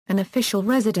An official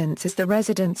residence is the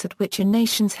residence at which a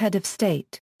nation's head of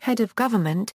state, head of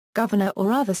government, governor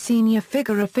or other senior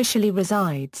figure officially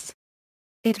resides.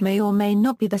 It may or may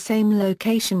not be the same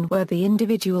location where the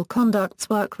individual conducts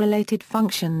work-related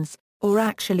functions, or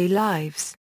actually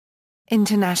lives.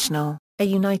 International, a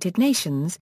United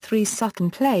Nations, 3 Sutton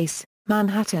Place,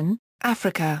 Manhattan,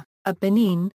 Africa, a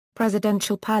Benin,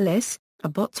 Presidential Palace, a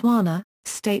Botswana,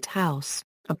 State House,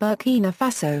 a Burkina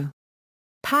Faso.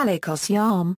 Palais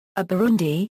Kosciuszko, a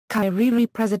Burundi,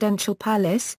 Kairiri Presidential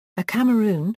Palace, a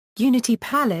Cameroon, Unity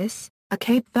Palace, a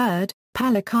Cape Verde,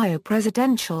 Palacio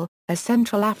Presidential, a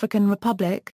Central African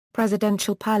Republic,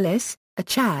 Presidential Palace, a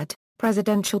Chad,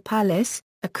 Presidential Palace,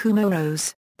 a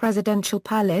Comoros, Presidential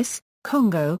Palace,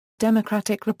 Congo,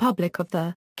 Democratic Republic of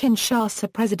the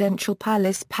Kinshasa Presidential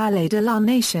Palace, Palais de la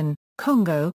Nation,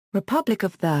 Congo, Republic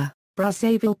of the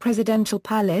Brazzaville Presidential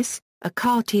Palace, a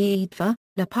Quartier d'Ivoire,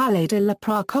 Le Palais de la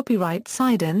Pra Copyright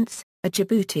Sidence, a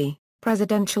Djibouti,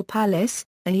 Presidential Palace,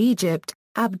 a Egypt,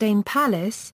 Abdain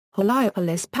Palace,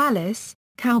 Heliopolis Palace,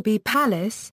 Kaubi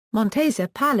Palace, Montesa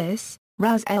Palace,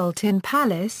 Ras El Tin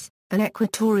Palace, an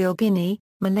Equatorial Guinea,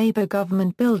 Malabo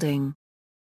Government Building.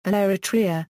 An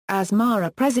Eritrea,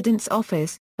 Asmara President's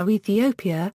Office, a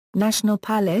Ethiopia, National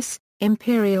Palace,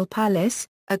 Imperial Palace,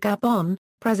 a Gabon,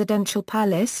 Presidential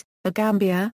Palace, a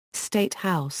Gambia, State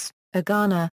House, a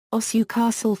Ghana, Osu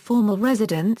Castle Formal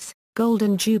Residence,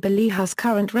 Golden Jubilee House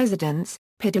Current Residence,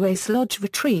 Pidoues Lodge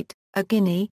Retreat, a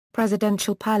Guinea,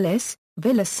 Presidential Palace,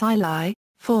 Villa Silai,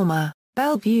 former,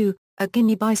 Bellevue, a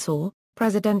Guinea-Bissau,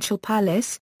 Presidential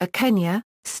Palace, a Kenya,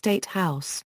 State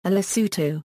House, a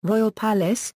Lesotho, Royal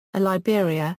Palace, a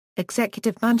Liberia,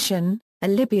 Executive Mansion, a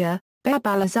Libya,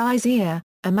 Berbalazaizia,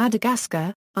 a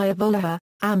Madagascar, Iavola,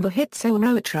 Ambohitso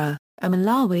Roatra, a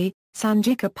Malawi,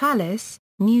 Sanjika Palace,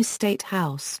 New State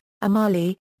House, a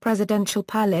Mali, Presidential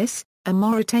Palace, a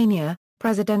Mauritania,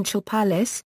 Presidential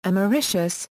Palace, a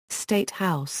Mauritius, State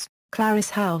House, Claris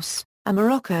House, a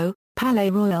Morocco, Palais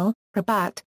Royal,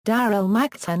 Rabat, Dar el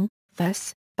Maktoum,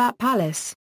 Fes, Bat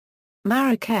Palace.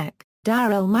 Marrakech,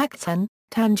 Dar el Maktoum,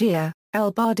 Tangier,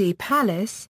 El Badi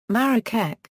Palace,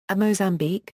 Marrakech, a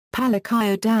Mozambique,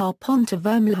 Palacio dao Ponte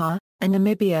Vermelha, a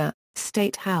Namibia,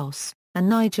 State House, a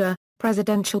Niger,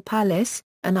 Presidential Palace,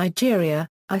 a Nigeria,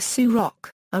 Isu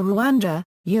Rock, a Rwanda,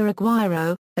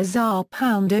 Uruguayro, a Sao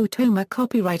Paulo Toma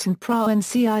Copyright and Pro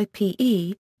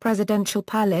NCIPE, Presidential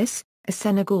Palace, a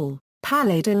Senegal,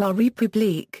 Palais de la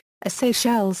République, a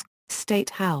Seychelles, State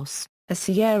House, a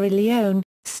Sierra Leone,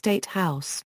 State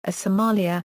House, a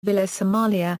Somalia, Villa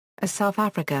Somalia, a South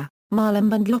Africa,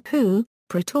 Malambandlopu,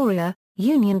 Pretoria,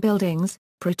 Union Buildings,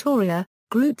 Pretoria,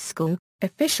 Grootskool,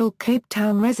 Official Cape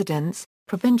Town Residence,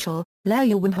 Provincial,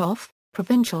 Leeuwenhof,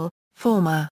 Provincial,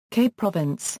 former, Cape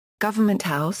Province, Government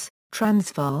House,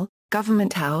 Transvaal,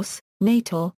 Government House,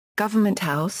 Natal, Government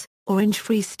House, Orange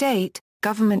Free State,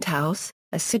 Government House,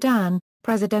 a Sudan,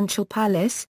 Presidential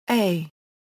Palace, a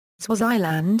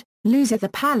Swaziland,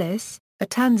 Lusitha Palace, a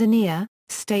Tanzania,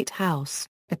 State House,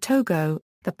 a Togo,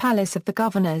 the Palace of the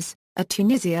Governors, a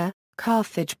Tunisia,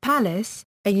 Carthage Palace,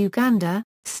 a Uganda,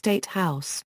 State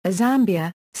House, a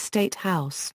Zambia, State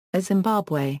House, a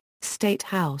Zimbabwe, State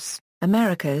House,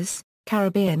 Americas,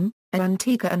 Caribbean, a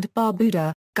Antigua and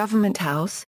Barbuda, Government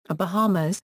House, a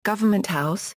Bahamas, Government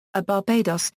House, a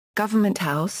Barbados, Government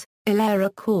House, Ilera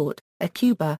Court, a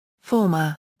Cuba,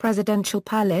 former, Presidential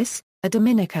Palace, a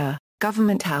Dominica,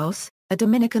 Government House, a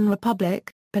Dominican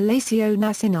Republic, Palacio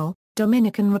Nacional,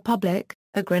 Dominican Republic,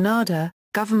 a Grenada,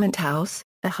 Government House,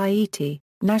 a Haiti,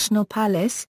 National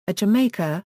Palace, a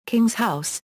Jamaica, King's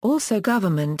House, also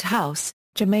Government House,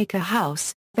 Jamaica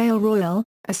House, Vale Royal,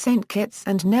 a St. Kitts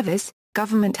and Nevis,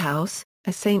 Government House,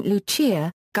 a St.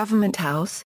 Lucia, Government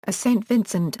House, a St.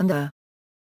 Vincent and the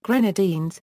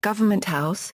Grenadines, Government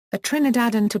House, a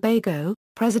Trinidad and Tobago,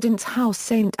 President's House,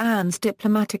 St. Anne's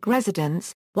Diplomatic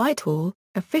Residence, Whitehall,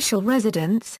 Official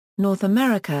Residence, North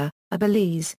America, a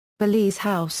Belize, Belize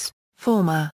House,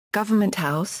 former, Government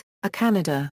House, a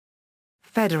Canada.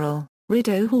 Federal,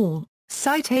 Rideau Hall,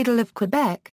 Site Adel of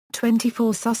Quebec,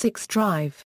 24 Sussex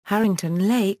Drive, Harrington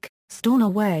Lake,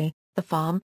 Stornoway, The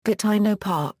Farm, Gatineau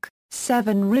Park,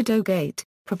 7 Rideau Gate,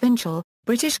 Provincial,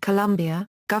 British Columbia,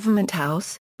 Government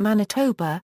House,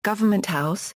 Manitoba, Government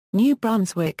House, New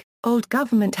Brunswick, Old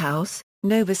Government House,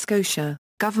 Nova Scotia,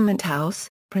 Government House,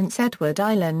 Prince Edward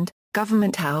Island,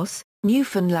 Government House,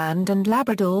 Newfoundland and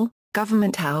Labrador,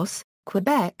 Government House,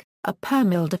 Quebec, a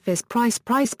Permildefice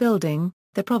Price Building.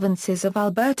 The provinces of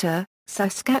Alberta,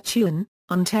 Saskatchewan,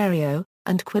 Ontario,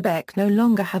 and Quebec no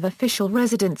longer have official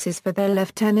residences for their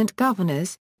lieutenant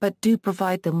governors, but do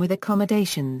provide them with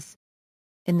accommodations.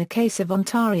 In the case of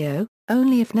Ontario,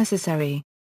 only if necessary.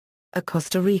 A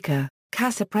Costa Rica,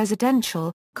 Casa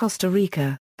Presidencial, Costa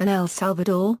Rica, an El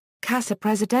Salvador, Casa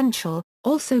Presidencial,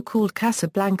 also called Casa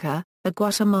Blanca, a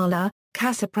Guatemala,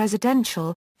 Casa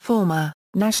Presidencial, former,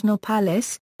 National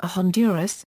Palace, a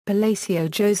Honduras, Palacio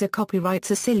Jose copyright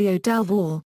Cecilio del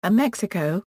Valle, a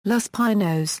Mexico, Los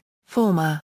Pinos,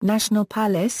 former, National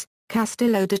Palace,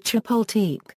 Castillo de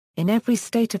Chapultepec, in every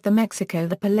state of the Mexico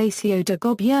the Palacio de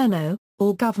Gobierno,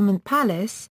 or government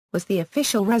palace, was the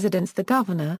official residence the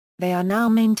governor. They are now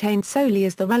maintained solely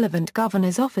as the relevant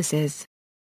governor's offices.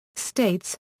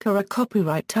 States, Cara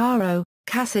copyright Taro,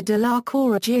 Casa de la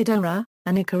Corregidora,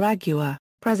 a Nicaragua,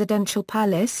 Presidential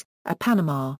Palace, a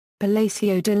Panama,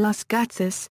 Palacio de las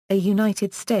Gatzas, a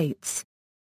United States.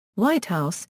 White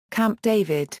House, Camp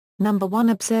David, No. 1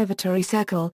 Observatory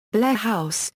Circle, Blair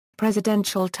House,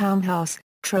 Presidential Townhouse,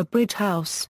 Trowbridge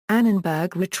House,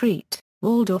 Annenberg Retreat,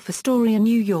 Waldorf Astoria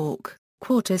New York,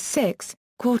 Quarters 6,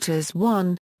 Quarters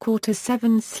 1, Quarters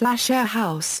 7/Air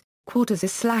House,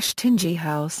 Quarters/Tingy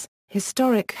House,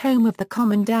 historic home of the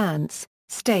Commandants,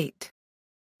 State.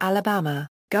 Alabama,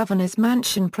 Governor's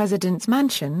Mansion President's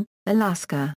Mansion,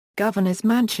 Alaska, Governor's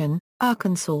Mansion,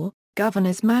 Arkansas,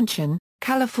 Governor's Mansion,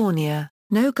 California,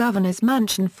 no Governor's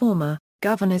Mansion former,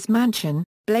 Governor's Mansion,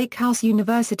 Blake House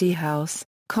University House,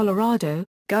 Colorado,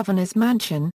 Governor's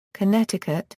Mansion,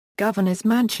 Connecticut, Governor's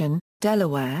Mansion,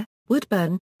 Delaware,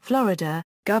 Woodburn, Florida,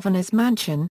 Governor's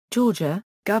Mansion, Georgia,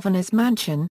 Governor's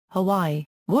Mansion, Hawaii,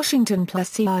 Washington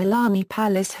Place Iolani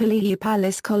Palace Hulihi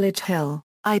Palace College Hill,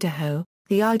 Idaho,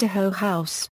 the Idaho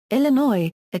House,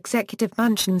 Illinois, Executive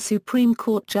Mansion Supreme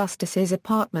Court Justices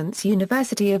Apartments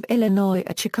University of Illinois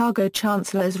at Chicago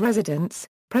Chancellor's Residence,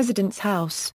 President's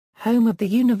House, home of the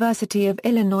University of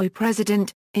Illinois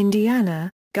President,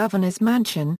 Indiana, Governor's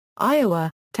Mansion,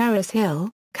 Iowa, Terrace Hill,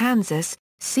 Kansas,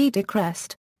 Cedar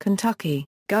Crest, Kentucky,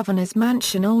 Governor's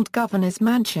Mansion Old Governor's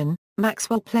Mansion,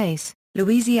 Maxwell Place,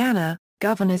 Louisiana,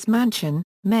 Governor's Mansion,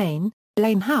 Maine,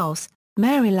 Blaine House,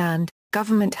 Maryland,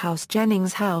 Government House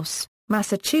Jennings House,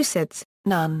 Massachusetts,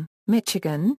 Nunn,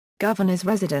 Michigan, Governor's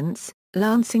Residence,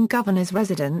 Lansing Governor's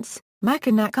Residence,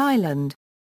 Mackinac Island.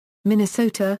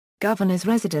 Minnesota, Governor's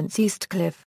Residence East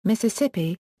Cliff,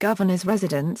 Mississippi, Governor's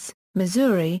Residence,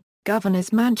 Missouri,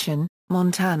 Governor's Mansion,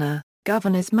 Montana,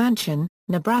 Governor's Mansion,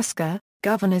 Nebraska,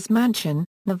 Governor's Mansion,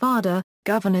 Nevada,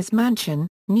 Governor's Mansion,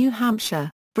 New Hampshire,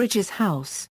 Bridges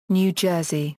House, New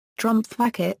Jersey,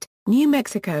 Drumthwacket, New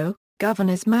Mexico,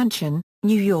 Governor's Mansion,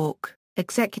 New York,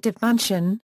 Executive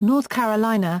Mansion, North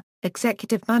Carolina,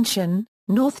 Executive Mansion,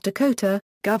 North Dakota,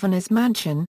 Governor's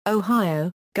Mansion,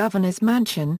 Ohio, Governor's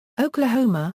Mansion,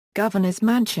 Oklahoma, Governor's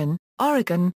Mansion,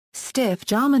 Oregon, Stiff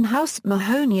Jarman House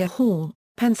Mahonia Hall,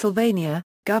 Pennsylvania,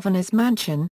 Governor's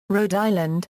Mansion, Rhode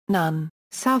Island, Nunn,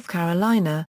 South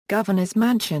Carolina, Governor's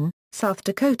Mansion, South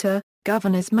Dakota,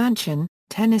 Governor's Mansion,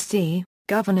 Tennessee,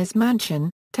 Governor's Mansion,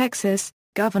 Texas,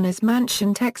 Governor's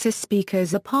Mansion Texas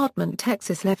Speaker's Apartment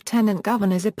Texas Lieutenant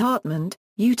Governor's Apartment,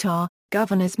 Utah,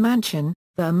 Governor's Mansion,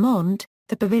 Vermont,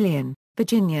 The Pavilion,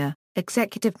 Virginia,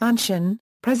 Executive Mansion,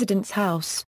 President's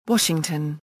House,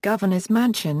 Washington, Governor's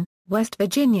Mansion, West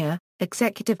Virginia,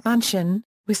 Executive Mansion,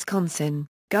 Wisconsin,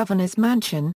 Governor's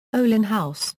Mansion, Olin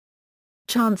House.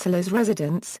 Chancellor's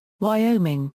Residence,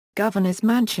 Wyoming, Governor's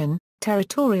Mansion,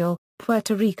 Territorial,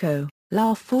 Puerto Rico,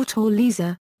 La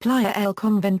Fortaleza, Playa El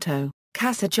Convento,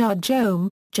 Casa Jardome,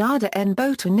 Jardín en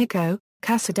Botánico,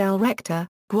 Casa del Rector,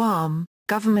 Guam,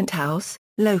 Government House,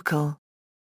 Local.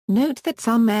 Note that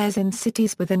some mayors in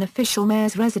cities with an official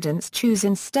mayor's residence choose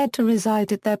instead to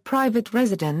reside at their private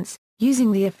residence,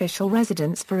 using the official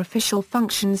residence for official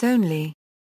functions only.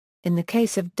 In the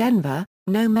case of Denver,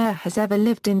 no mayor has ever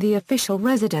lived in the official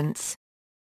residence.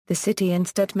 The city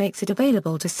instead makes it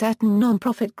available to certain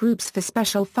non-profit groups for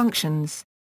special functions.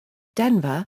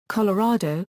 Denver,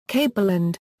 Colorado,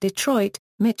 Cableland, Detroit,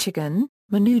 Michigan,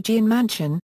 Manoogian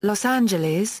Mansion, Los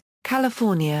Angeles,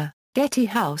 California, Getty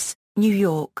House, New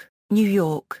York,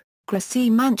 Gracie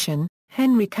Mansion,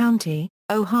 Henry County,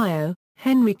 Ohio,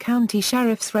 Henry County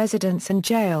Sheriff's Residence and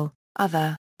Jail,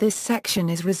 other. This section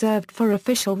is reserved for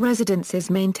official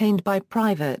residences maintained by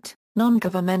private,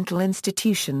 non-governmental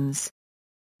institutions.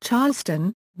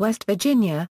 Charleston, West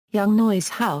Virginia, Young Noyes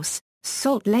House,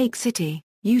 Salt Lake City,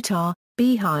 Utah,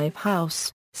 Beehive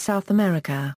House, South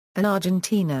America, and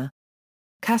Argentina.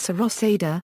 Casa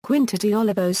Rosada, Quinta de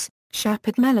Olivos,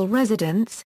 Chapadmelal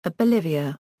Residence, of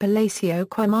Bolivia, Palacio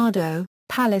Quemado,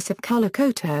 Palace of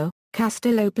Colacoto,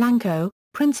 Castillo Blanco,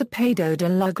 Principado de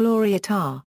la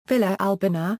Glorieta, Villa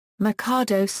Albana,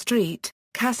 Mercado Street,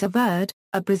 Casa Verde,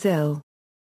 Brazil.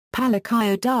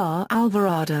 Palacio da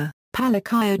Alvorada,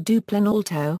 Palacio do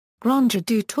Planalto, Granja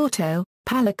do Torto,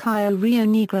 Palacio Rio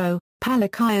Negro,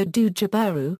 Palacio do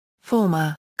Jabaru,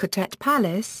 former, Cotet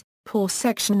Palace, Por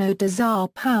Secciono de Zar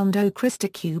Poundo Crista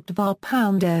Cubed Var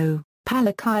Poundo,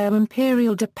 Palacio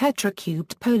Imperial de Petra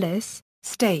Cubed Polis,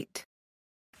 State.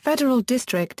 Federal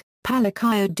District,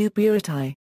 Palacio do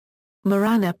Buriti.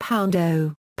 Marana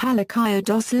Poundo, Palacio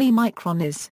dos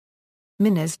Limicrones.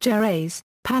 Minas Gerais,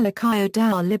 Palacio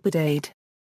da Liberdade.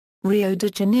 Rio de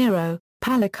Janeiro,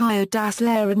 Palacio das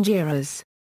Laranjeiras.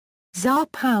 Zar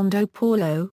Poundo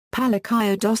Paulo,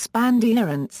 Palacio dos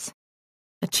Bandeirantes.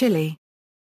 Chile.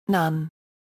 None.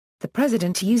 The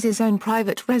President uses own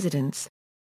private residence.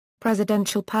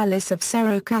 Presidential Palace of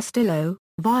Cerro Castillo,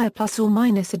 via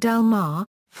 ± Del Mar,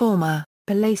 former,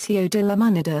 Palacio de la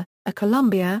Moneda, a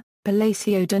Colombia,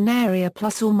 Palacio de Narea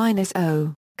 ±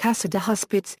 O, Casa de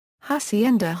Huspits,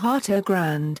 Hacienda Hato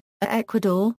Grande, a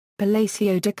Ecuador,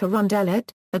 Palacio de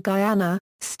Carondelet, a Guyana,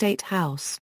 State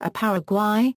House, a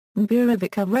Paraguay,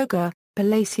 Mburavica Roga,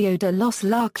 Palacio de los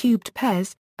La Cubed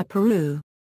Pez, a Peru.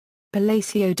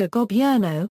 Palacio de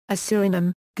Gobierno, a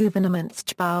Suriname,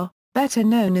 Gouvernementsgebouw, better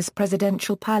known as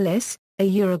Presidential Palace, a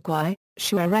Uruguay,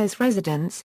 Suarez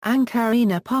Residence,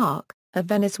 Ancarina Park, a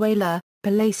Venezuela,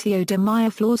 Palacio de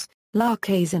Miraflores, La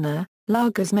Casina, La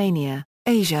Guzmania,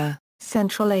 Asia,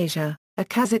 Central Asia, a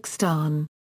Kazakhstan.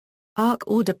 Ark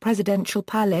Order Presidential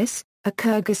Palace, a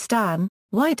Kyrgyzstan,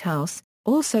 White House,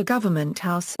 also Government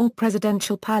House or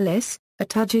Presidential Palace, a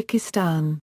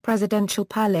Tajikistan, Presidential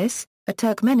Palace, a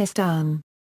Turkmenistan.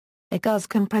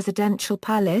 Aguzkan Presidential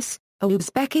Palace, a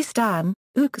Uzbekistan,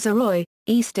 Ukzaroy,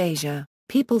 East Asia,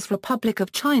 People's Republic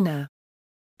of China.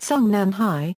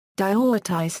 Tsungnanhai,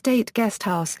 Diaoyutai State Guest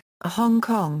House, a Hong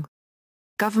Kong.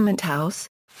 Government House,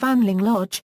 Fanling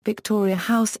Lodge, Victoria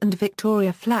House and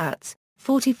Victoria Flats,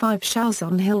 45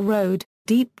 Shaozon Hill Road,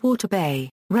 Deepwater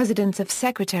Bay, residence of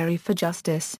Secretary for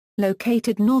Justice,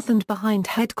 located north and behind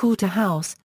Headquarter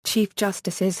House, Chief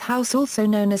Justice's House also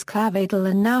known as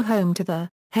Clavadel and now home to the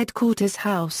Headquarters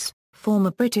House, former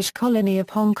British colony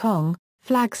of Hong Kong,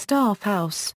 Flagstaff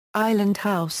House, Island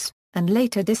House, and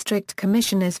later District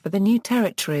Commissioners for the New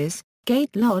Territories,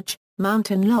 Gate Lodge,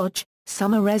 Mountain Lodge,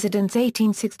 Summer Residence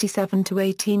 1867 to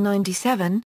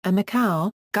 1897, a Macau,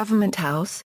 Government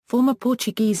House, former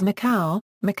Portuguese Macau.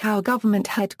 Macau Government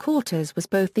Headquarters was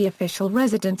both the official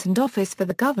residence and office for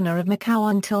the Governor of Macau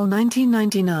until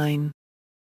 1999.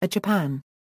 A Japan.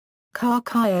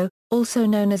 Kakyo, also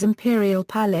known as Imperial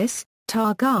Palace,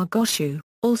 Targa Goshu,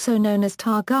 also known as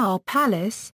Targa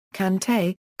Palace,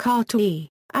 Kantei, Katoi,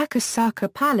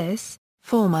 Akasaka Palace,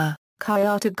 former,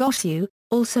 Kayata Goshu,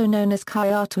 also known as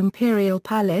Kayata Imperial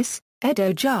Palace,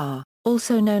 Edo-ja,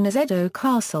 also known as Edo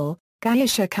Castle,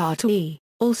 Gaisha Katoi,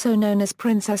 also known as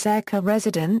Princess Eka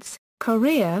Residence,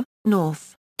 Korea,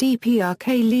 North,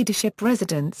 DPRK Leadership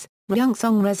Residence,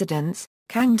 Ryungsong Residence,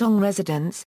 Kangdong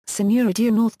Residence,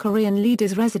 Senuriju North Korean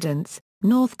Leaders Residence,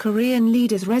 North Korean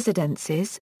Leaders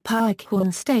Residences,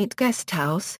 Paekwon State Guest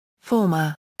House,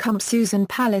 former, Kumsusan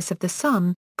Palace of the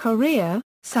Sun, Korea,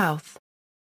 South.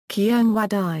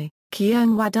 Gyeongwadai.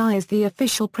 Gyeongwadai is the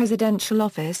official presidential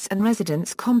office and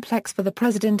residence complex for the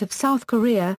President of South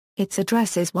Korea. Its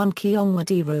address is 1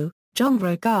 Gyeongwadiru,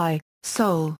 Jongro-gai,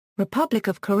 Seoul, Republic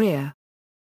of Korea.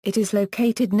 It is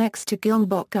located next to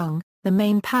Gyeongbokgung, the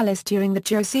main palace during the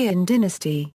Joseon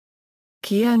dynasty.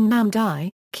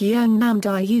 Gyeongnam-dae.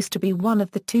 Gyeongnam-dae used to be one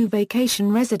of the two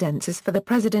vacation residences for the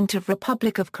President of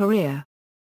Republic of Korea.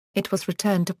 It was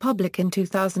returned to public in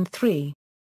 2003.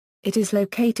 It is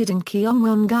located in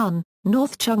Gyeongwon-gun,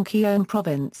 North Chungcheong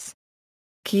Province.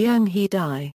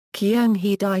 Gyeonghee-dae.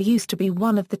 Gyeonghee-dae used to be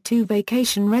one of the two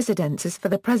vacation residences for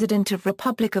the President of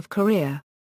Republic of Korea.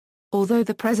 Although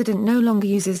the President no longer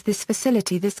uses this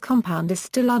facility, this compound is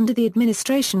still under the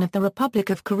administration of the Republic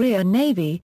of Korea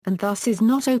Navy, and thus is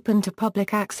not open to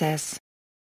public access.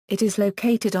 It is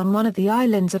located on one of the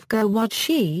islands of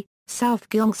Gyeongwon-si, South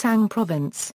Gyeongsang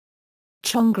Province.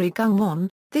 Chongri-gangwon.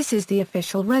 This is the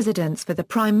official residence for the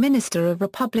Prime Minister of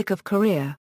Republic of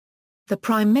Korea. The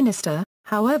Prime Minister,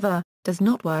 however, does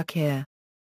not work here.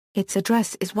 Its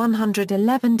address is 111-2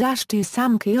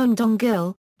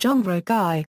 Samgyeong-dong-gil,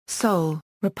 Jongro-gai, Seoul,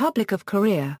 Republic of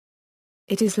Korea.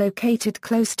 It is located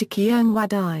close to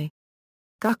Gyeongwadai.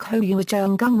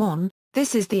 Gukhoeugwon.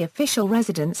 This is the official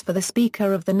residence for the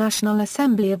Speaker of the National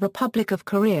Assembly of Republic of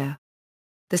Korea.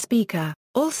 The Speaker,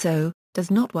 also, does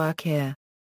not work here.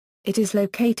 It is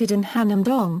located in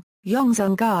Hanam-dong,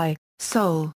 Yongsan-gai,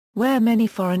 Seoul, where many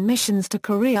foreign missions to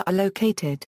Korea are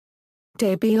located.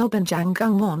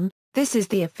 Daebyobunjang-gangwon. This is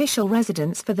the official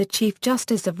residence for the Chief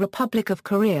Justice of Republic of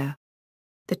Korea.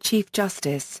 The Chief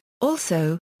Justice,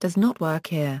 also, does not work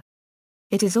here.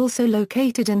 It is also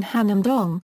located in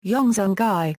Hanam-dong,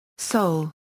 Yongsan-gai,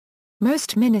 Seoul.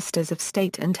 Most ministers of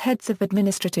state and heads of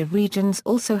administrative regions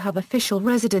also have official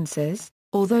residences,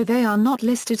 although they are not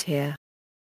listed here.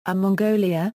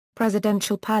 Mongolia,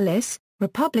 Presidential Palace,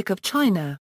 Republic of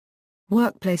China.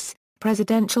 Workplace,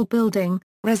 Presidential Building,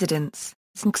 Residence,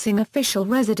 Xinxing Official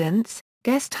Residence,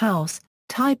 Guest House,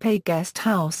 Taipei Guest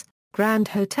House, Grand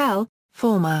Hotel,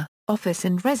 former, Office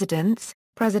and Residence,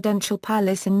 Presidential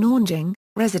Palace in Nanjing,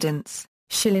 Residence,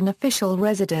 Shillin Official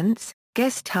Residence,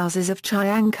 Guest Houses of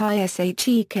Chiang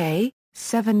Kai-shek,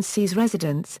 Seven Seas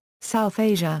Residence, South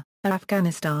Asia,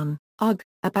 Afghanistan, UG,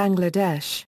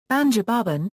 Bangladesh,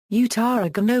 Banjarbaban, Uttara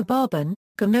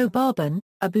Gano-Baban,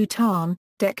 Bhutan,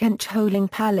 Deccan Choling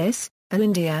Palace,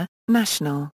 India,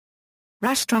 National.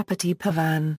 Rashtrapati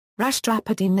Bhavan,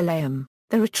 Rashtrapati Nilayam,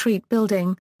 The Retreat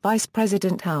Building, Vice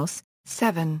President House,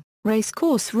 7,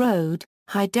 Racecourse Road,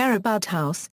 Hyderabad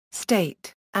House,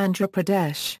 State, Andhra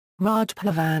Pradesh, Raj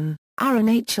Bhavan,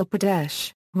 Arunachal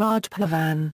Pradesh, Raj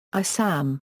Bhavan,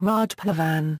 Assam, Raj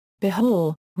Bhavan,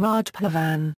 Bihar, Raj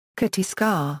Bhavan,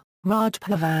 Chhattisgarh, Raj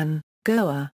Bhavan,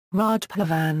 Goa, Raj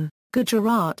Bhavan,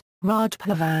 Gujarat, Raj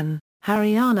Bhavan,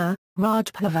 Haryana,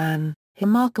 Raj Bhavan,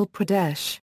 Himachal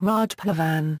Pradesh, Raj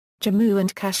Bhavan, Jammu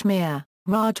and Kashmir,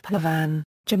 Raj Bhavan,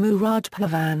 Jammu Raj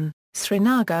Bhavan,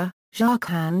 Srinagar,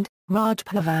 Jharkhand, Raj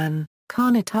Bhavan,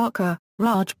 Karnataka,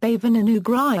 Raj Bhavan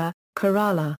Anugraya,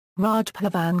 Kerala, Raj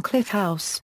Bhavan Cliff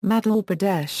House, Madhya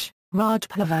Pradesh, Raj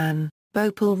Bhavan,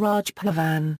 Bhopal Raj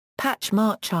Bhavan,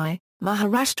 Pachmarchai,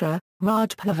 Maharashtra,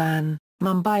 Raj Bhavan,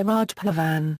 Mumbai Raj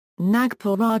Bhavan,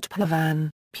 Nagpur Raj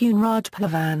Bhavan, Pune Raj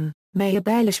Bhavan,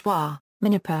 Mahabaleshwar,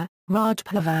 Manipur, Raj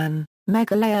Bhavan,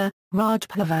 Meghalaya, Raj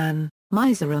Bhavan,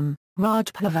 Mizoram,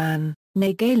 Raj Bhavan,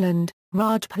 Nagaland,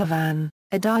 Raj Bhavan,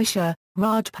 Odisha,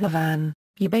 Raj Bhavan,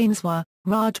 Bhubaneswar,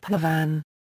 Raj Bhavan.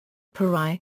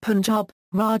 Parai, Punjab,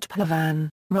 Raj Bhavan,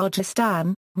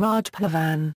 Rajasthan, Raj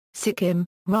Bhavan, Sikkim,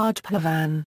 Raj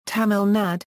Bhavan, Tamil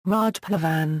Nadu, Raj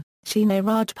Bhavan, Chennai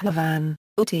Raj Bhavan,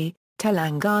 Uti,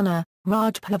 Telangana,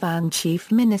 Raj Bhavan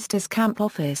Chief Minister's Camp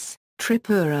Office,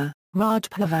 Tripura, Raj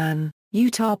Bhavan,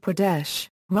 Uttar Pradesh,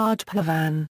 Raj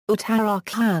Bhavan,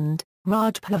 Uttarakhand,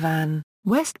 Raj Bhavan,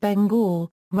 West Bengal,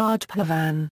 Raj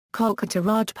Bhavan, Kolkata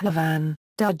Raj Bhavan,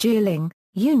 Darjeeling,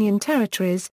 Union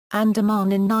Territories,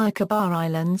 Andaman and Nicobar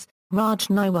Islands, Raj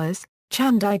Niwas,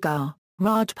 Chandigarh,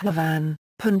 Raj Bhavan,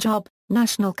 Punjab,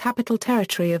 National Capital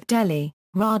Territory of Delhi,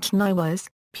 Raj Niwas,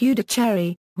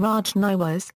 Puducherry, Raj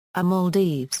Niwas,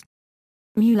 Maldives.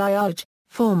 Mulayaj,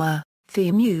 former,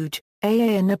 Thimuj,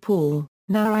 Aa Nepal,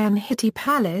 Narayan Hitti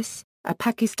Palace,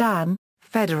 Pakistan,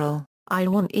 Federal,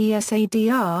 Iwan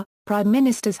Esadr, Prime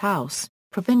Minister's House,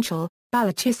 Provincial,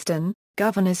 Balochistan,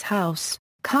 Governor's House,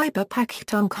 Khyber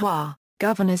Pakhtunkhwa,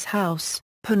 Governor's House,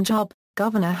 Punjab,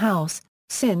 Governor House,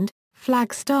 Sindh,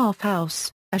 Flagstaff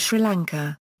House, Sri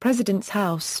Lanka, President's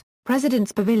House,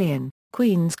 President's Pavilion,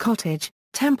 Queen's Cottage,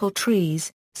 Temple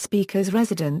Trees, Speaker's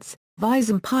Residence, Vice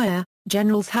Empire,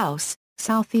 General's House,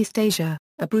 Southeast Asia,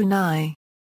 Brunei.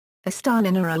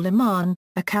 Astana Nurul Iman,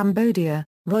 Cambodia,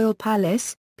 Royal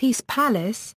Palace, Peace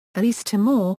Palace, East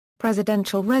Timor,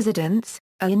 Presidential Residence,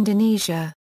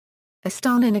 Indonesia.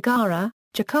 Astana Negara,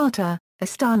 Jakarta,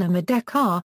 Astana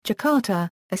Merdeka, Jakarta,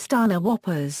 Astana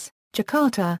Wapas,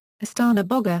 Jakarta, Astana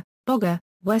Boga,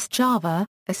 West Java,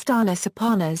 Astana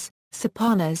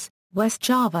Sipanas, West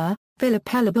Java,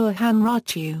 Philippelaburahan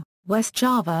Ratu, West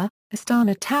Java,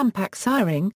 Astana Tampak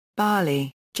Siring,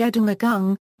 Bali, Jeddah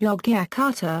Agung,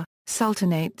 Yogyakarta,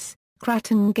 Sultanates,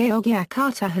 Kraton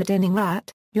Yogyakarta Hadiningrat,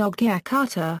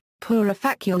 Yogyakarta, Pura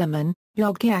Fakulaman,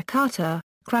 Yogyakarta,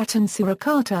 Kraton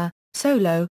Surakarta,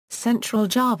 Solo, Central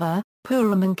Java,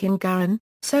 Puramankinggaran,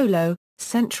 Solo,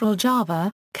 Central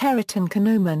Java, Keraton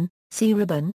Kanoman,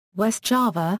 Siriban, West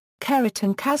Java,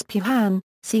 Keraton Kaspihan,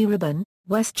 Siriban,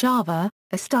 West Java,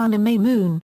 Astana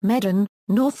Maimun, Medan,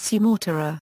 North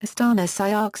Sumatra, Astana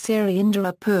Sayak Siri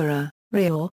Indarapura,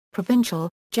 Riau, Provincial,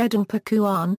 Jeddah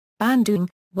Pakuan, Bandung,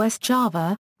 West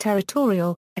Java,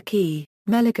 Territorial, Aceh,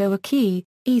 Melago Aceh,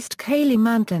 East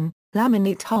Kalimantan,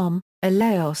 Laminate Hom,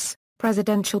 Laos,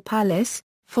 Presidential Palace,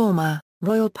 former,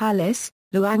 Royal Palace,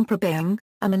 Luang Prabang,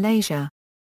 Malaysia.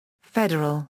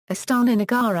 Federal, Astana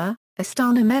Negara,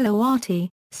 Astana Melawati,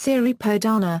 Siri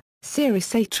Perdana, Siri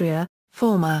Satria,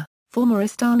 former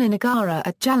Astana Negara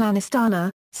at Jalan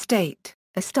Astana, State,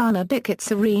 Astana Bukit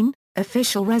Serene,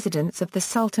 official residence of the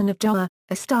Sultan of Johor,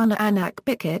 Astana Anak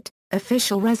Bukit,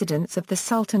 official residence of the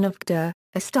Sultan of Kedah,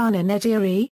 Astana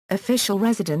Negeri, official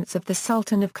residence of the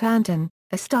Sultan of Kelantan,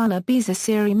 Astana Bisa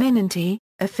Siri Menanti,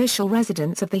 official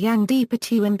residence of the Yang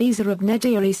Dipati Wambisa of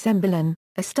Negeri Sembilan,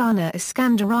 Astana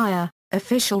Iskandaraya,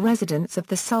 official residence of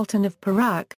the Sultan of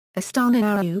Perak, Astana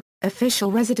Aru,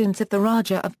 official residence of the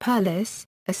Raja of Perlis,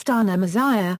 Astana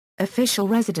Mazaya, official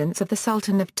residence of the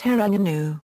Sultan of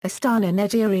Terengganu, Astana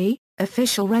Negeri,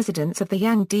 official residence of the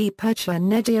Yang di-Pertuan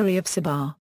Negeri of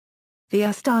Sabah. The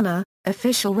Astana,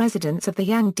 official residence of the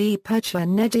Yang di-Pertuan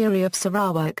Negeri of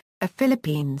Sarawak,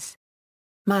 Philippines.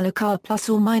 Malacca plus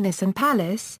or minus and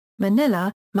Palace,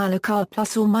 Manila, Malacca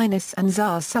plus or minus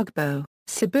Anzar Sugbo,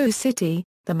 Cebu City,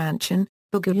 The Mansion,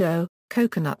 Baguio,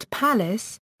 Coconut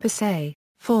Palace, Pasay,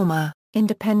 former,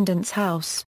 Independence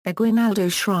House, Aguinaldo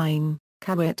Shrine,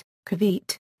 Kawit,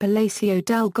 Cavite, Palacio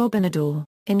del Gobernador,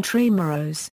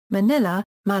 Intramuros, Manila,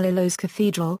 Malolos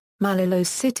Cathedral, Malolos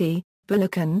City,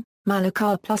 Bulacan,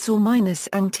 Malacca plus or minus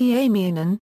Ang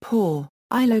Tiamianan, Paw,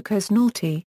 Ilocos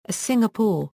Norte,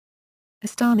 Singapore.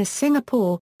 Astana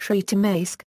Singapore, Sri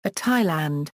Tamask,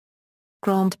 Thailand.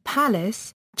 Grand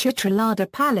Palace,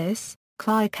 Chitralada Palace,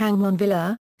 Klai Kangwon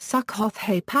Villa,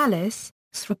 Sukhothai Palace,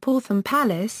 Sripatham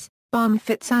Palace, Ban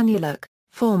Phitsanulok,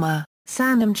 former,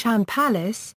 Sanam Chan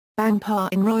Palace,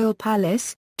 Bangpa in Royal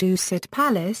Palace, Dusit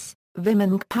Palace,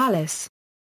 Vimang Palace.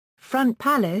 Front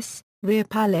Palace, Rear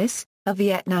Palace, of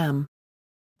Vietnam.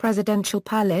 Presidential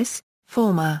Palace,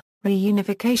 former,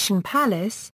 Reunification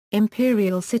Palace,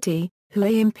 Imperial City,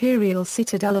 Hue Imperial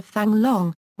Citadel of Thang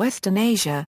Long, Western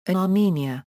Asia, and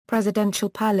Armenia. Presidential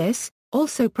Palace,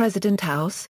 also President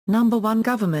House, No. 1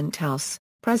 Government House,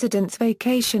 President's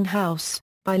Vacation House,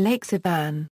 by Lake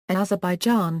Savan, and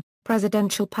Azerbaijan.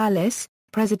 Presidential Palace,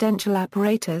 Presidential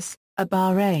Apparatus, a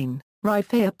Bahrain.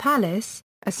 Rifia Palace,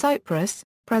 a Cyprus.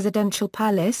 Presidential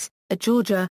Palace, a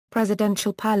Georgia.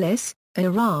 Presidential Palace,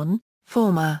 Iran,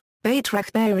 former, Beit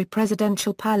Rakhbari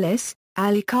Presidential Palace,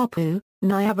 Ali Kapu,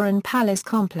 Niavaran Palace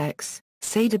Complex,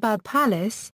 Saidabad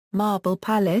Palace, Marble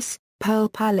Palace, Pearl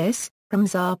Palace,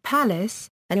 Ramsar Palace,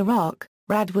 Iraq,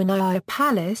 Radwanaya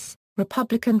Palace,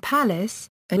 Republican Palace,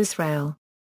 Israel.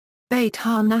 Beit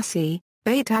Hanasi,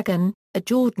 Beit Agan,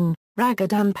 Jordan,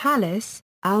 Ragadan Palace,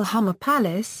 Al-Hama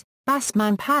Palace,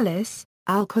 Basman Palace,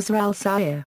 Al-Qasr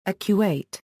al-Sayr,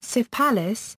 Kuwait, Sif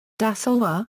Palace, Das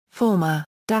Olwa, former,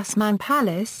 Dasman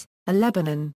Palace,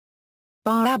 Lebanon.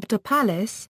 Bar Abda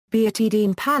Palace,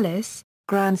 Beatidine Palace,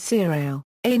 Grand Sirel,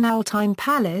 Ain Al-Tain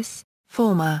Palace,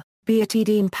 former,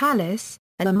 Beatidine Palace,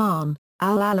 Amman,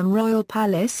 Al-Alam Royal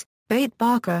Palace, Beit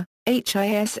Barka,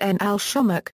 Hisn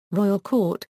Al-Shomak, Royal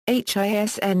Court,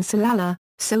 Hisn Salalah,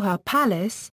 Sohar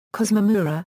Palace,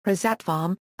 Cosmamura,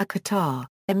 Razatvam, Qatar,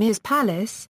 Emir's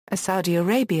Palace, Saudi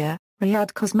Arabia,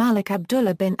 Riyadh Cosmalik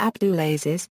Abdullah bin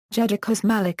Abdulaziz, Jeddah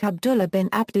Cosmalik Abdullah bin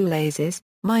Abdulaziz,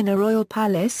 Mina Royal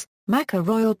Palace, Makkah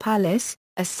Royal Palace,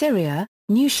 Assyria,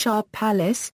 New Shah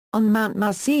Palace, on Mount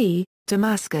Mazi,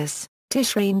 Damascus,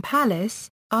 Tishreen Palace,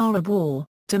 Arab War,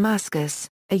 Damascus,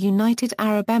 a United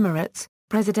Arab Emirates,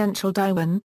 Presidential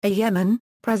Diwan, a Yemen,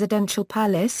 Presidential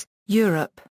Palace,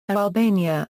 Europe, a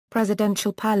Albania,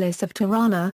 Presidential Palace of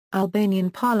Tirana, Albanian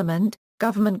Parliament,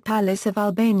 Government Palace of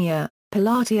Albania,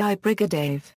 Palati I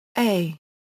Brigadev, A.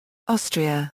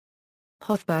 Austria.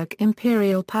 Hothberg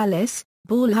Imperial Palace,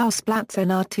 Ballhausplatz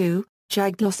NR2,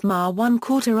 Jagdlos Mar 1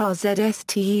 Quarter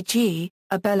RZSTEG,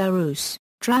 a Belarus,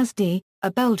 Drasdy,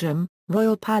 a Belgium,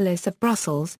 Royal Palace of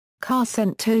Brussels,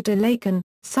 Carcento de Laken,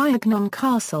 Siagnon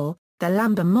Castle, the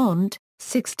Lambamont,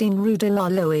 16 Rue de la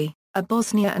Louis, a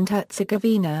Bosnia and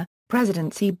Herzegovina,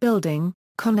 Presidency Building,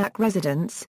 Konak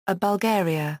Residence, a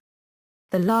Bulgaria.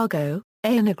 The Lago,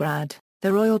 Ayanograd,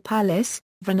 the Royal Palace,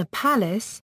 Vrana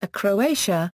Palace, a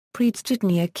Croatia,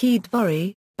 Predstudnia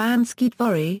Dvory, Banski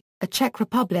Dvory, a Czech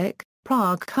Republic,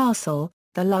 Prague Castle,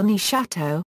 the Loni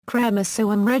Chateau,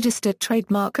 Kremaso unregistered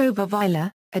trademark over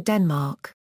Vila, a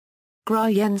Denmark.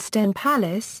 Grajensten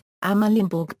Palace,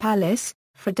 Amalienborg Palace,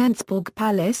 Fredensborg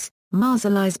Palace,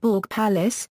 Marselisborg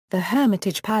Palace, the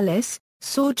Hermitage Palace,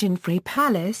 Sorgenfrey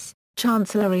Palace,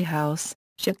 Chancellery House,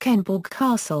 Schkenborg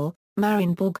Castle,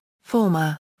 Marienborg,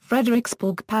 former,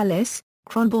 Frederiksborg Palace,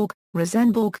 Kronborg,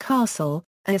 Rosenborg Castle,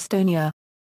 Estonia.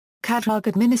 Kadrag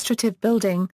Administrative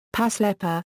Building,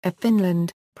 Paslepa,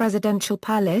 Finland, Presidential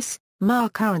Palace, Mar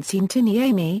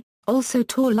Currency also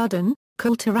Torludden,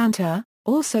 Kulturanta,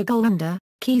 also Golanda,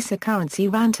 Kisa Currency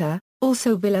Ranta,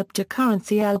 also Villabja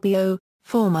Currency LBO,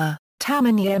 former,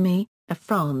 Tamaniemi,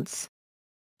 France.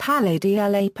 Palais de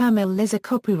la Permel Liza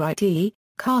Copyright E,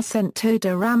 Carcento de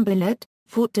Rambouillet,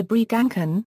 Fort de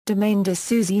Brigançon, Domaine de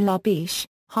Suzy Labiche,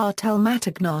 Hartel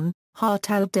Matignon,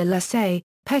 Hartel de la Salle,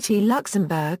 Petit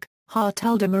Luxembourg,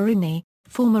 Hartel de Marigny,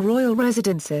 former royal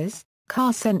residences,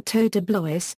 Carcento de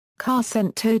Blois,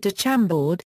 Carcento de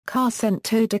Chambord,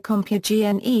 Carcento de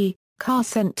Compiègne,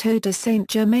 Carcento de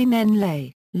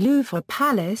Saint-Germain-en-Laye, Louvre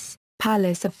Palace,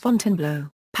 Palace of Fontainebleau,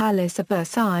 Palace of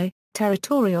Versailles,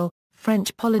 Territorial,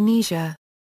 French Polynesia.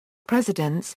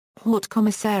 Presidents, Haute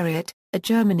Commissariat,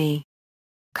 Germany.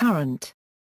 Current.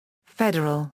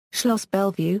 Federal, Schloss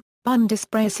Bellevue,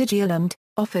 Bundespräsidialamt,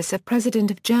 Office of President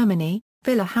of Germany,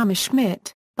 Villa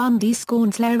Hammerschmidt,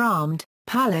 Bundeskoncleramt,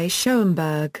 Palais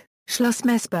Schönberg, Schloss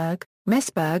Messburg,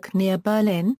 Messburg near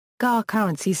Berlin, Gar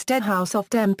Currency Stadthaus auf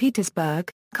dem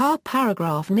Petersburg, Car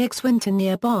Paragraph Nixwinter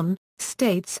near Bonn,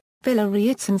 States, Villa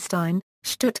Rietzenstein,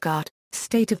 Stuttgart,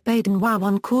 State of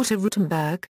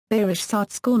Baden-Württemberg, Bayerisch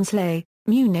Satzungsleih,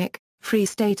 Munich, Free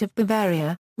State of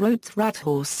Bavaria, Rotes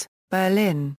Rathaus,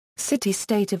 Berlin,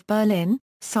 City-State of Berlin,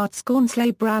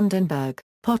 Satzungsleih Brandenburg,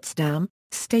 Potsdam,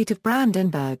 State of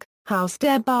Brandenburg, Haus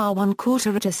der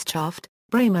Bauernquartierwirtschaft,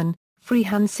 Bremen, Free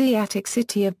Hanseatic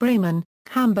City of Bremen,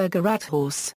 Hamburger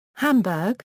Rathaus,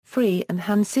 Hamburg, Free and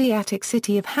Hanseatic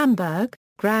City of Hamburg,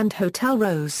 Grand Hotel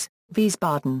Rose,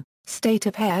 Wiesbaden, State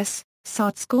of Hesse,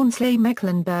 Satzungsleih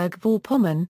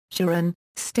Mecklenburg-Vorpommern, Schwerin,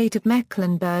 State of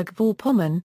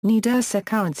Mecklenburg-Vorpommern, Niedersachsen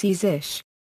Currency Sich.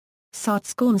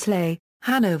 Satzungsleih,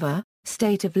 Hanover,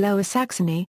 State of Lower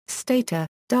Saxony, Städte,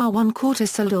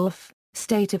 Darwin-Quartersdorf,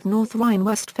 State of North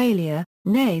Rhine-Westphalia,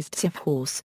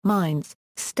 Gneiszehorst, Mainz,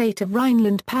 State of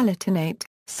Rhineland-Palatinate,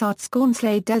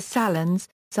 Satzungsleih des Saarlands,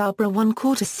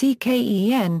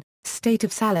 Saarbrücken-Quarter-CKEN, State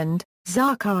of Saarland,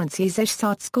 Saarkurrency Sich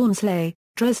Satzungsleih,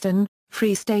 Dresden,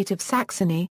 Free State of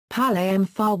Saxony, Palais am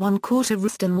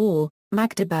Quarter-Rustenwall,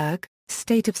 Magdeburg,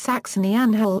 State of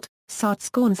Saxony-Anhalt,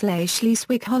 Satzungsleih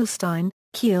Schleswig-Holstein,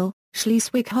 Kiel,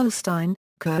 Schleswig-Holstein,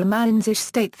 Köln-Main Sich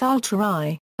State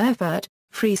Thalterei, Erfurt,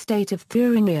 Free State of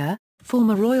Thuringia,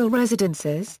 former royal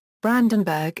residences,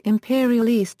 Brandenburg Imperial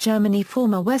East Germany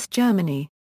former West Germany.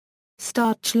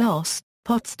 Stadtschloss,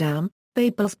 Potsdam,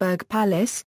 Babelsberg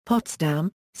Palace,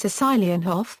 Potsdam,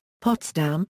 Sicilienhof,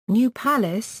 Potsdam, New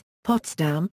Palace,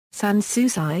 Potsdam,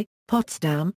 Sanssouci,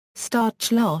 Potsdam,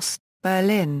 Stadtschloss,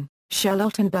 Berlin,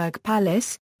 Charlottenburg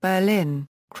Palace, Berlin,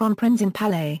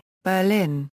 Kronprinzenpalais,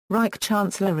 Berlin, Reich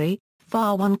Chancellery,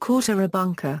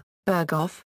 Fahr-1/4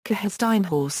 Berghof,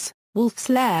 Kirchsteinhaus,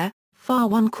 Wolfslair,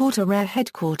 Fahr-1/4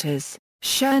 Headquarters,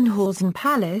 Schönhausen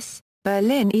Palace,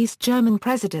 Berlin East German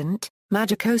President,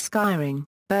 Magico Skyring,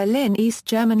 Berlin East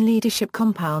German Leadership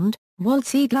Compound,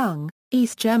 Waldsiedlung,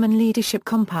 East German Leadership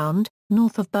Compound,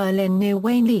 north of Berlin near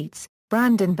Weinlitz,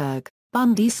 Brandenburg,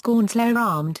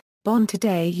 Bundeskoncleramt, Bonn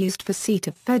today used for seat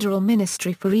of Federal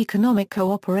Ministry for Economic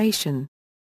Cooperation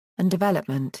and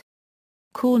Development.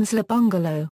 Kornzler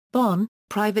Bungalow, Bonn,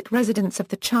 private residence of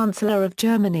the Chancellor of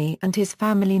Germany and his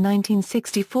family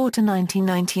 1964 to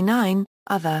 1999,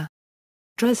 other.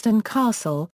 Dresden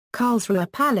Castle, Karlsruhe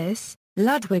Palace,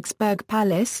 Ludwigsburg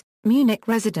Palace, Munich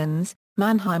Residence,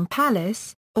 Mannheim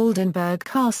Palace, Oldenburg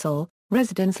Castle,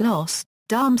 Residence Schloss,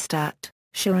 Darmstadt,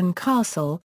 Schwerin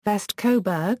Castle,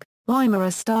 West-Coburg,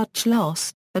 Weimarer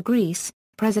Stadtschloss, Greece,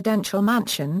 Presidential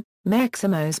Mansion,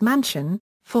 Maximo's Mansion,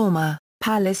 former,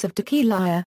 Palace of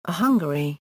Dekilia,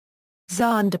 Hungary.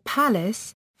 Zander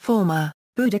Palace, former,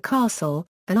 Buda Castle,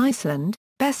 an Iceland,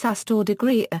 Bessastor de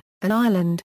Grea, an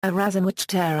island,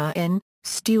 Erasmusterra Inn,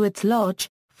 Steward's Lodge,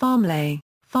 Farmley,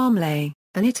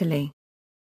 an Italy.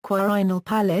 Quirinal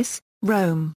Palace,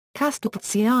 Rome,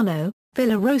 Castelpizziano,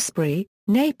 Villa Rosebery,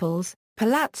 Naples,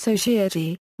 Palazzo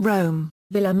Giorgi, Rome,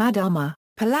 Villa Madama,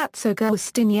 Palazzo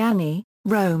Giustiniani,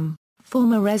 Rome,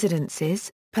 former residences,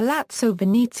 Palazzo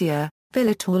Venezia,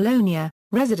 Villa Torlonia,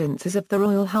 residences of the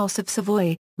Royal House of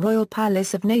Savoy, Royal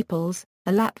Palace of Naples,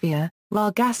 Latvia,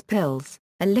 Raugaspils,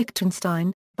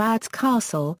 Liechtenstein, Bad's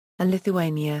Castle,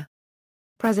 Lithuania.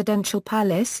 Presidential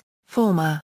Palace,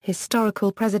 former,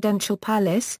 Historical Presidential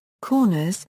Palace,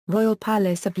 Kaunas, Royal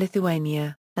Palace of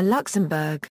Lithuania,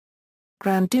 Luxembourg.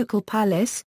 Grand Ducal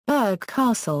Palace, Berg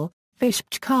Castle,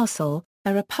 Fischbach Castle,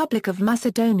 a Republic of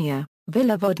Macedonia,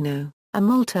 Villa Vodno, a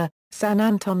Malta, San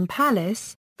Anton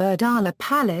Palace, Verdala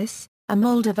Palace, a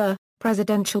Moldova,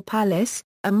 Presidential Palace,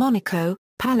 a Monaco,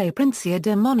 Palais Princier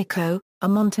de Monaco, a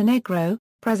Montenegro,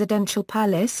 Presidential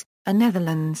Palace, a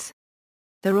Netherlands.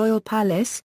 The Royal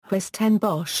Palace, Huis ten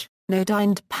Bosch,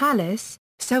 Nodind Palace,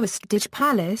 Soestdijk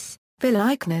Palace, Villa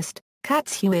Eikenest,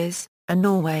 Katshuis, a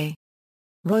Norway.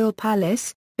 Royal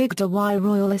Palace, Bygdøy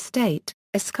Royal Estate,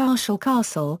 Escarshall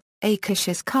Castle,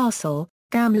 Akershus Castle,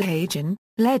 Gamlehagen,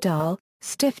 Ledal,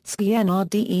 Stiftske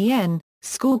Nrden,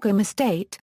 Skogum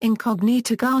Estate,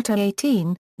 Incognita Gata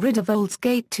 18, Riddavold's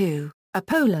Gate 2,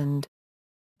 Poland.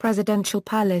 Presidential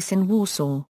Palace in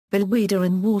Warsaw, Belweda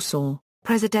in Warsaw,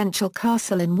 Presidential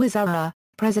Castle in Wizara,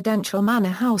 Presidential Manor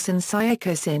House in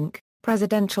Syakosink,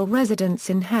 Presidential Residence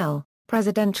in Hell,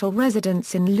 Presidential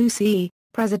Residence in Lucy,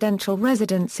 Presidential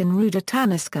Residence in Ruda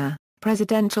Taniska,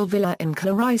 Presidential Villa in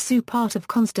Clariço, part of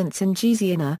Constance in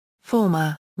Gisiana,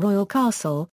 former Royal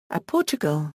Castle,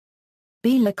 Portugal.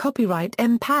 Bila Copyright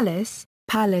M Palace,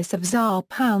 Palace of São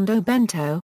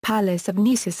Bento, Palace of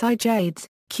Resides,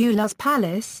 Culas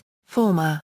Palace,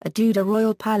 former Aduda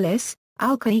Royal Palace,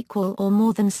 Alca equal or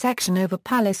more than section over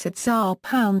Palace at São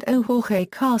Jorge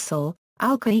Castle,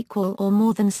 Alca equal or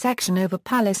more than section over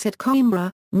Palace at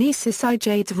Coimbra,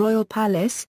 Resides Royal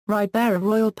Palace, Ribeira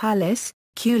Royal Palace,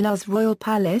 Culas Royal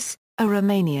Palace, A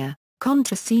Romania,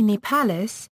 Contrasini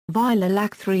Palace, Vila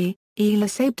Lac 3, Ila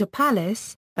Sabta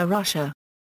Palace, A Russia.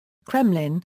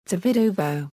 Kremlin,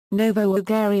 Davidovo, Novo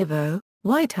Ogariovo,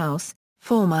 White House,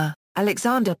 former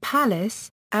Alexander Palace,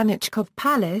 Anichkov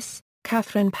Palace,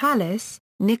 Catherine Palace,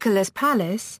 Nicholas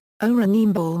Palace,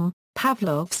 Oranienbaum,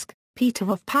 Pavlovsk,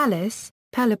 Peterov Palace,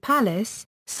 Pella Palace,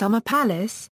 Summer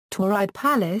Palace, Tauride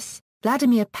Palace,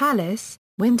 Vladimir Palace,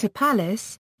 Winter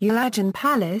Palace, Ulajan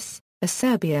Palace,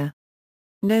 Serbia.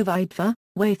 Novidva,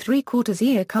 Way 3/4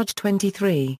 year Kuj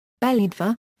 23,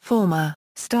 Belidva, former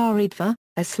Staridva,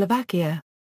 Slovakia.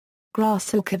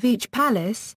 Grasilkovic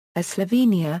Palace,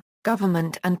 Slovenia,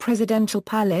 Government and Presidential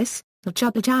Palace,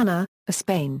 Ljubljana,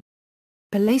 Spain.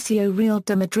 Palacio Real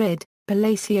de Madrid,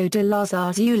 Palacio de las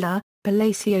Azulas,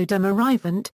 Palacio de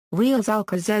Marivent, Reals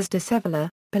Alcazar de Sevilla,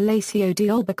 Palacio de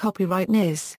Olba Copyright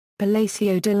Nis,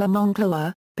 Palacio de la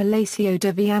Moncloa, Palacio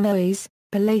de Vianois,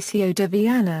 Palacio de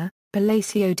Viana,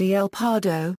 Palacio de El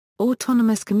Pardo,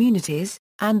 Autonomous Communities,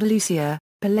 Andalusia,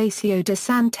 Palacio de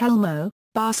San Telmo,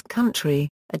 Basque Country,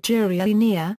 Ajuria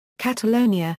Linea,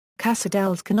 Catalonia, Casa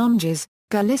dels Canonges,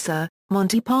 Galicia,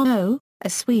 Montepano,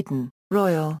 Sweden,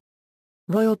 Royal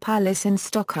Palace in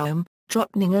Stockholm,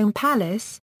 Drottningholm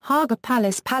Palace, Haga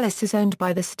Palace. Palace is owned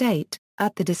by the state,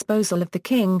 at the disposal of the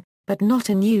king, but not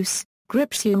in use,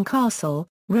 Gripsholm Castle,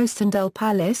 Rosendal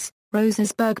Palace,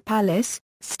 Rosersberg Palace,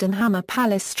 Stenhammar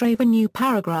Palace. Strava new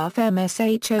paragraph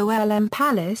Msholm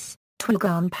Palace,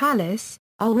 Twilgarn Palace,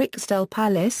 Ulriksdal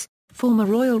Palace, former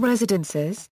royal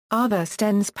residences,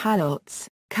 Arverstens Palots,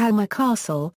 Kalmar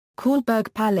Castle,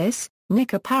 Karlberg Palace,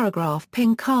 Nika paragraph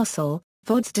Ping Castle,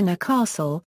 Vodsdena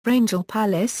Castle, Rangel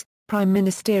Palace, Prime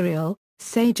Ministerial,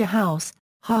 Sager House,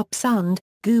 Harpsund,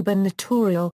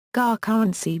 Gubernatorial, Gar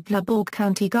Currency Vlaborg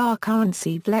County Gar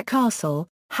Currency Vle Castle,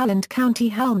 Halland County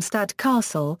Halmstad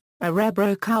Castle,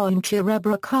 Arebro County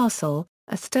Arebro Castle,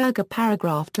 Asturga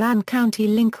paragraph Land County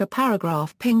Linka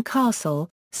paragraph Ping Castle,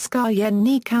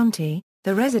 Skjerninge County,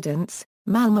 The Residence,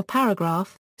 Malmö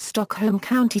paragraph, Stockholm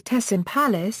County Tessin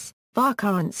Palace,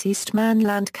 Varkarency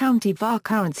Stmanland County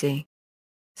Varkarency.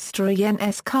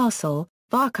 Strajenäs Castle,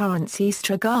 Varkarency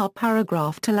Stragar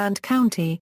paragraph Taland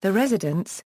County, The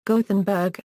Residence,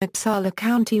 Gothenburg, Uppsala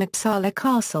County Uppsala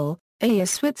Castle, Aya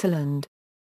Switzerland.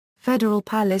 Federal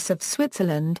Palace of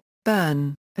Switzerland,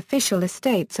 Bern, Official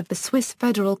Estates of the Swiss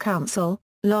Federal Council,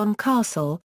 Lon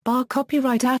Castle, Bar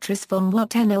Copyright Atris von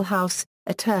Wattenel House,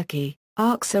 a Turkey,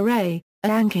 Aksaray,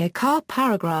 Ankara Car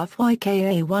paragraph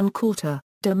YKA 1/4,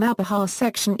 Domabahar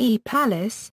Section E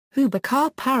Palace,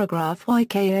 Hubakar paragraph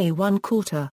YKA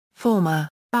 1/4, former,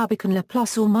 Babakanla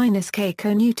plus or minus K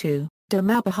Konutu,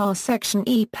 Domabahar Section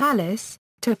E Palace,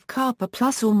 Tufkapa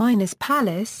plus or minus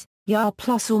Palace, Yar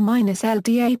plus or minus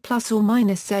LDA plus or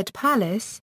minus Z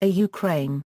Palace, a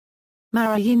Ukraine.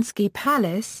 Mariinsky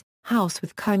Palace, House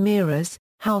with Chimeras,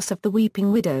 House of the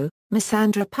Weeping Widow,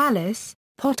 Misandra Palace,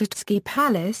 Potocki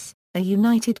Palace, a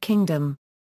United Kingdom.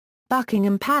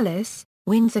 Buckingham Palace,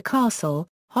 Windsor Castle,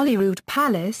 Holyrood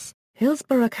Palace,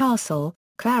 Hillsborough Castle,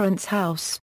 Clarence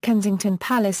House, Kensington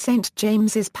Palace. St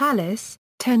James's Palace,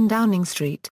 10 Downing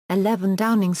Street, 11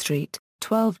 Downing Street,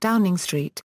 12 Downing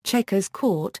Street, Chequers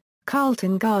Court,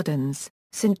 Carlton Gardens,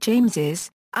 St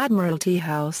James's, Admiralty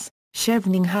House,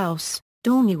 Chevening House,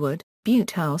 Dorneywood,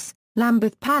 Bute House,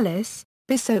 Lambeth Palace,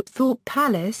 Bishopthorpe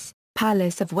Palace,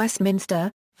 Palace of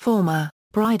Westminster, former,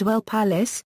 Bridewell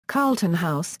Palace, Carlton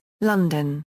House,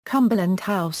 London, Cumberland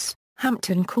House,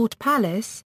 Hampton Court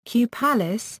Palace, Kew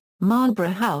Palace, Marlborough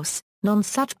House,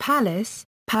 Nonsuch Palace,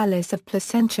 Palace of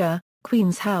Placentia,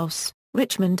 Queen's House,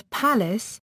 Richmond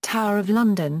Palace, Tower of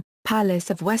London, Palace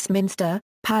of Westminster,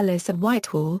 Palace of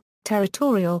Whitehall,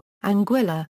 Territorial,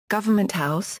 Anguilla, Government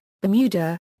House,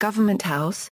 Bermuda, Government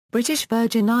House, British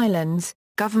Virgin Islands,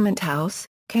 Government House,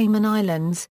 Cayman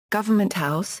Islands, Government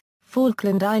House,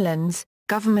 Falkland Islands,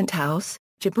 Government House,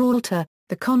 Gibraltar,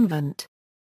 The Convent.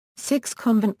 6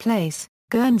 Convent Place,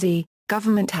 Guernsey,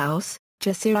 Government House,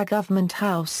 Jazeera Government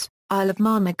House, Isle of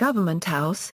Manor Government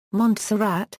House,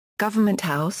 Montserrat, Government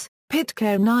House,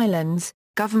 Pitcairn Islands,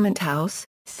 Government House,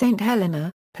 St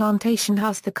Helena, Plantation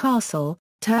House. The Castle,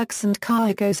 Turks and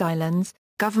Caicos Islands,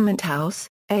 Government House,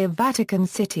 A of Vatican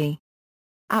City.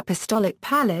 Apostolic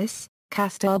Palace,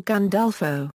 Castel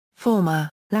Gandolfo, former,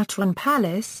 Lateran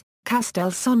Palace, Castel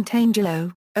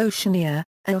Sant'Angelo, Oceania,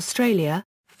 Australia,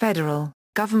 Federal,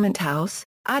 Government House,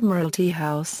 Admiralty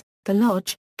House, The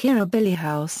Lodge, Kirribilli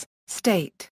House,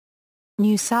 State.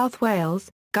 New South Wales,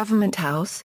 Government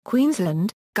House,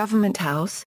 Queensland, Government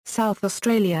House, South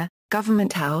Australia,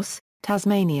 Government House,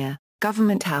 Tasmania,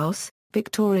 Government House,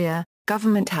 Victoria,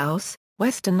 Government House,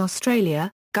 Western Australia,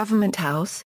 Government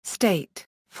House, State,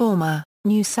 former,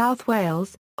 New South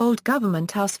Wales, Old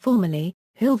Government House formerly,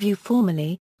 Hillview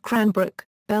formerly, Cranbrook,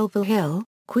 Belleville Hill,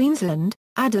 Queensland,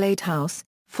 Adelaide House,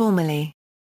 formerly.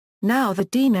 Now the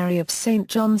Deanery of St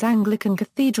John's Anglican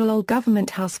Cathedral Old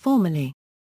Government House formerly.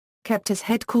 Kept as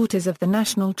headquarters of the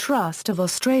National Trust of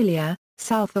Australia,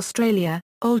 South Australia,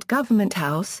 Old Government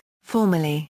House,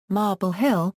 formerly, Marble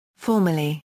Hill,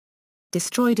 formerly.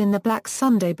 Destroyed in the Black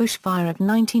Sunday bushfire of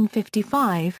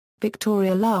 1955,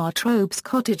 Victoria La Trobe's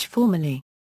Cottage formerly.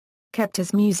 Kept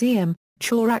as museum,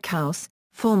 Chorak House,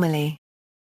 formerly.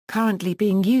 Currently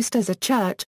being used as a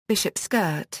church,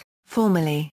 Bishopsgate,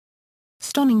 formerly.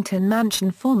 Stonington Mansion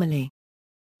formerly.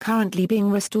 Currently being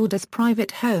restored as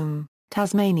private home,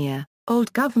 Tasmania,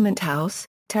 Old Government House,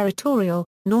 Territorial,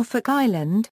 Norfolk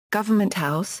Island, Government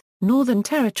House, Northern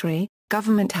Territory,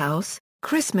 Government House,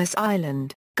 Christmas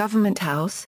Island, Government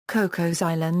House, Cocos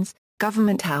Islands,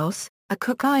 Government House, a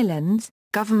Cook Islands,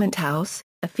 Government House,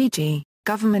 a Fiji,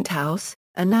 Government House,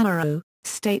 a Nauru,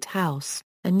 State House,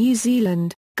 a New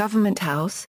Zealand, Government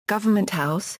House,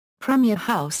 Premier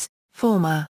House,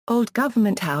 former, Old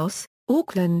Government House,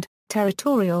 Auckland,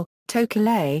 Territorial,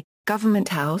 Tokele, Government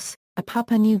House, a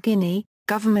Papua New Guinea,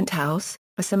 Government House,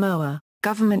 a Samoa,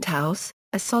 Government House,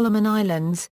 a Solomon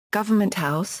Islands, Government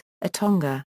House, a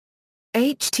Tonga.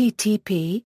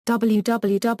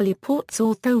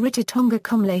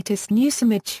 http://www.portsauthorityatonga.com Latest news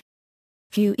image.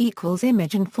 View equals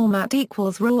image and format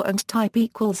equals RAW and type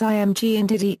equals IMG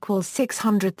and it equals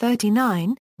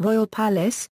 639, Royal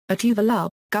Palace, Attuvalup,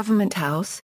 Government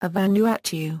House,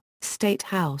 Vanuatu, State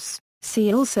House.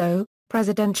 See also,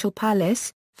 Presidential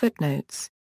Palace, footnotes.